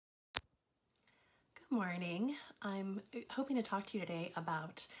Morning. I'm hoping to talk to you today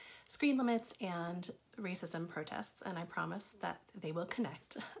about screen limits and racism protests, and I promise that they will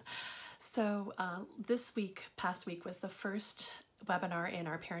connect. So past week was the first webinar in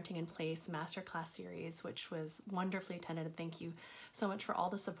our Parenting in Place Masterclass series, which was wonderfully attended, and thank you so much for all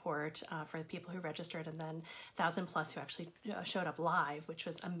the support for the people who registered, and then 1,000 plus who actually showed up live, which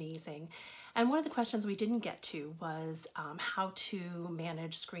was amazing. And one of the questions we didn't get to was how to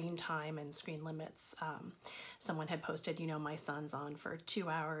manage screen time and screen limits. Someone had posted, my son's on for 2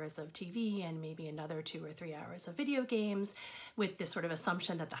 hours of TV and maybe another 2 or 3 hours of video games, with this sort of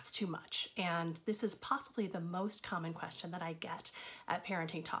assumption that that's too much. And this is possibly the most common question that I get at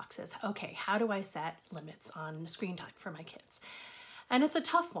parenting talks is, okay, how do I set limits on screen time for my kids? And it's a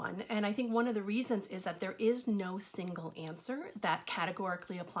tough one, and I think one of the reasons is that there is no single answer that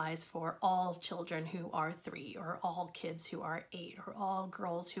categorically applies for all children who are 3, or all kids who are 8, or all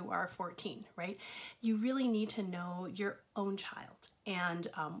girls who are 14, right? You really need to know your own child. And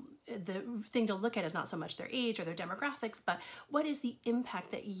the thing to look at is not so much their age or their demographics, but what is the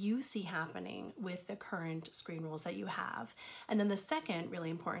impact that you see happening with the current screen rules that you have? And then the second really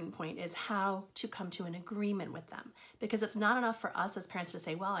important point is how to come to an agreement with them. Because it's not enough for us as parents to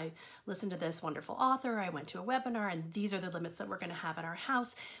say, well, I listened to this wonderful author, I went to a webinar, and these are the limits that we're going to have in our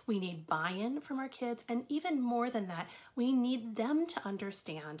house. We need buy-in from our kids. And even more than that, we need them to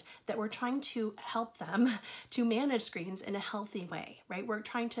understand that we're trying to help them to manage screens in a healthy way, right? We're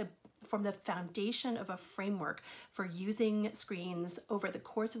trying to form the foundation of a framework for using screens over the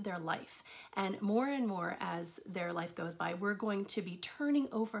course of their life. And more as their life goes by, we're going to be turning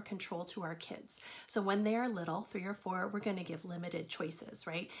over control to our kids. So when they are little, 3 or 4, we're going to give limited choices,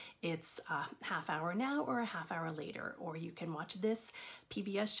 right? It's a half hour now or a half hour later, or you can watch this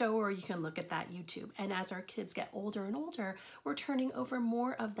PBS show or you can look at that YouTube. And as our kids get older and older, we're turning over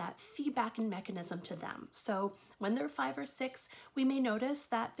more of that feedback and mechanism to them. So when they're 5 or 6, we may notice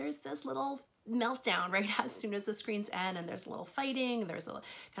that there's this little meltdown right as soon as the screens end, and there's a little fighting, there's a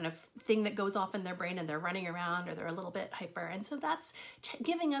kind of thing that goes off in their brain and they're running around or they're a little bit hyper. And so that's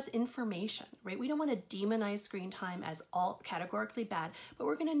giving us information, right? We don't want to demonize screen time as all categorically bad, but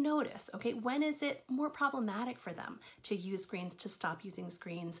we're going to notice, okay, when is it more problematic for them to use screens, to stop using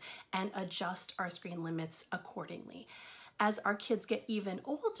screens, and adjust our screen limits accordingly. As our kids get even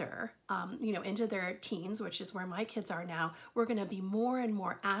older, into their teens, which is where my kids are now, we're going to be more and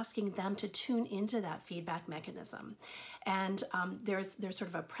more asking them to tune into that feedback mechanism. And there's sort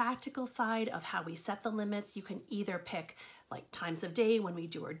of a practical side of how we set the limits. You can either pick like times of day when we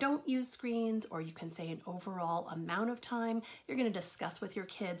do or don't use screens, or you can say an overall amount of time. You're going to discuss with your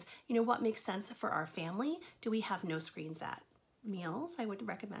kids, what makes sense for our family. Do we have no screens at meals? I would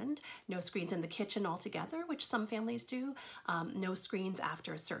recommend no screens in the kitchen altogether, which some families do. No screens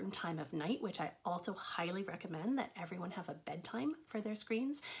after a certain time of night, which I also highly recommend that everyone have a bedtime for their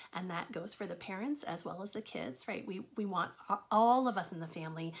screens, and that goes for the parents as well as the kids, right? We want all of us in the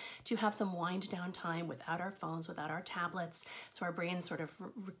family to have some wind down time without our phones, without our tablets, so our brains sort of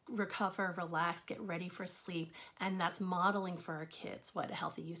recover, relax, get ready for sleep, and that's modeling for our kids what a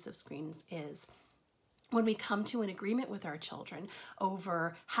healthy use of screens is. When we come to an agreement with our children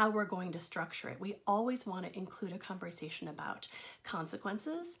over how we're going to structure it, we always want to include a conversation about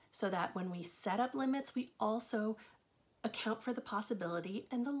consequences, so that when we set up limits, we also account for the possibility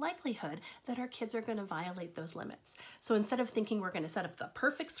and the likelihood that our kids are going to violate those limits. So instead of thinking we're going to set up the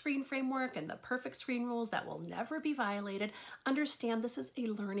perfect screen framework and the perfect screen rules that will never be violated, understand this is a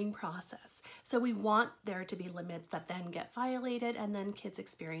learning process. So we want there to be limits that then get violated, and then kids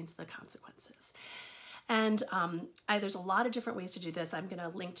experience the consequences. And there's a lot of different ways to do this. I'm going to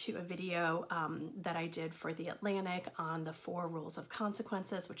link to a video that I did for The Atlantic on the 4 rules of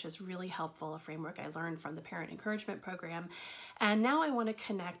consequences, which is really helpful, a framework I learned from the Parent Encouragement Program. And now I want to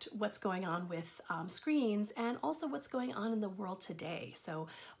connect what's going on with screens and also what's going on in the world today. So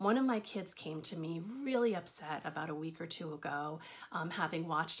one of my kids came to me really upset about a week or 2 ago, having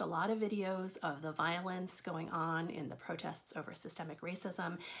watched a lot of videos of the violence going on in the protests over systemic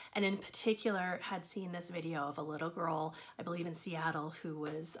racism, and in particular had seen this video of a little girl, I believe in Seattle, who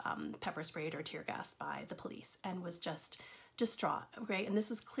was pepper sprayed or tear gassed by the police and was just distraught, right? And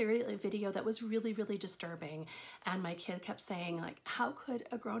this was clearly a video that was really, really disturbing. And my kid kept saying, like, how could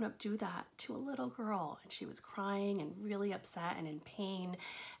a grown-up do that to a little girl? And she was crying and really upset and in pain.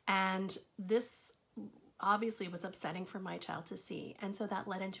 And this obviously was upsetting for my child to see. And so that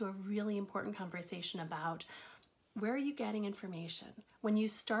led into a really important conversation about where are you getting information? When you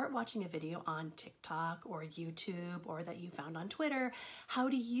start watching a video on TikTok or YouTube or that you found on Twitter, how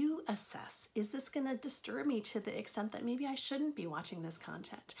do you assess, is this going to disturb me to the extent that maybe I shouldn't be watching this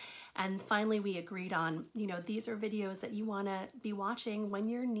content? And finally, we agreed on, these are videos that you want to be watching when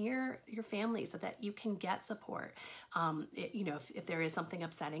you're near your family so that you can get support, if there is something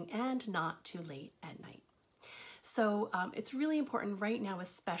upsetting, and not too late at night. So it's really important right now,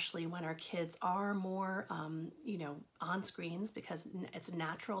 especially when our kids are more, on screens, because it's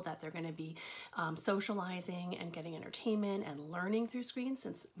natural that they're going to be socializing and getting entertainment and learning through screens,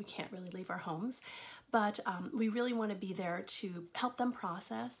 since we can't really leave our homes. But we really want to be there to help them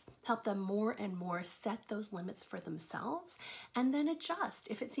process, help them more and more set those limits for themselves, and then adjust.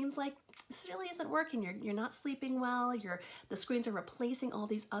 If it seems like this really isn't working, you're not sleeping well, the screens are replacing all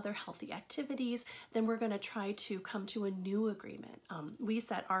these other healthy activities, then we're going to try to come to a new agreement. We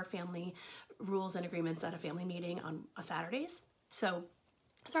set our family rules and agreements at a family meeting on Saturdays. So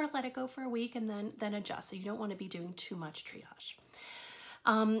sort of let it go for a week and then adjust. So you don't want to be doing too much triage.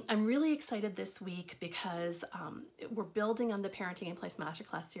 I'm really excited this week because we're building on the Parenting in Place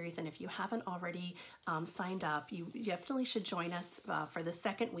Masterclass series, and if you haven't already signed up, you definitely should join us for the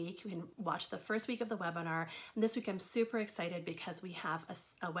second week. You can watch the first week of the webinar, and this week I'm super excited because we have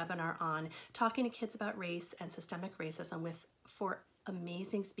a webinar on talking to kids about race and systemic racism with 4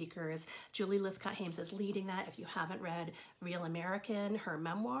 amazing speakers. Julie Lythcott-Hames is leading that. If you haven't read Real American, her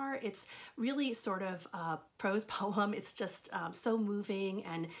memoir, it's really sort of a prose poem. It's just so moving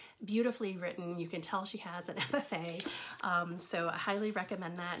and beautifully written. You can tell she has an MFA. So I highly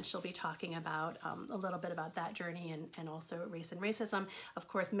recommend that. And she'll be talking about a little bit about that journey and also race and racism. Of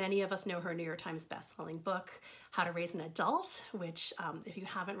course, many of us know her New York Times bestselling book, How to Raise an Adult, which if you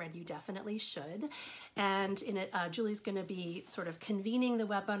haven't read, you definitely should. And in it, Julie's going to be sort of convening the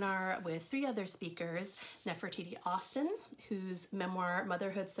webinar with 3 other speakers. Nefertiti Austin, whose memoir,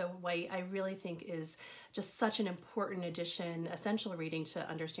 Motherhood So White, I really think is just such an important addition, essential reading to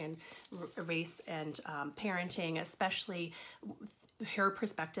understand race and parenting, especially her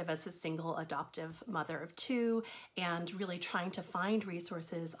perspective as a single adoptive mother of 2, and really trying to find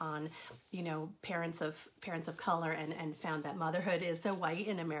resources on, parents of color, and found that motherhood is so white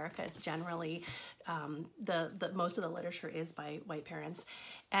in America. It's generally the most of the literature is by white parents.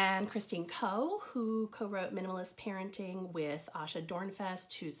 And Christine Koh, who co-wrote Minimalist Parenting with Asha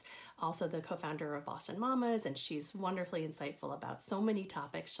Dornfest, who's also the co-founder of Boston Mamas, and she's wonderfully insightful about so many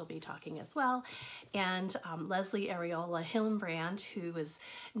topics. She'll be talking as well. And Leslie Areola Hillenbrand, who has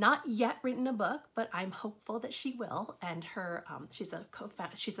not yet written a book, but I'm hopeful that she will. And her, she's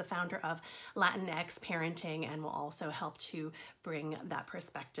the founder of Latinx Parenting, and will also help to bring that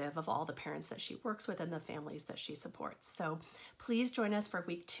perspective of all the parents that she works with and the families that she supports. So please join us for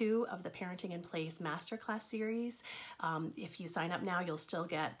week 2 of the Parenting in Place Masterclass series. If you sign up now, you'll still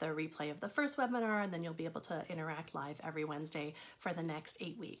get the replay of the first webinar, and then you'll be able to interact live every Wednesday for the next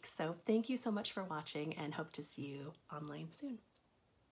 8 weeks. So thank you so much for watching, and hope to see you online soon.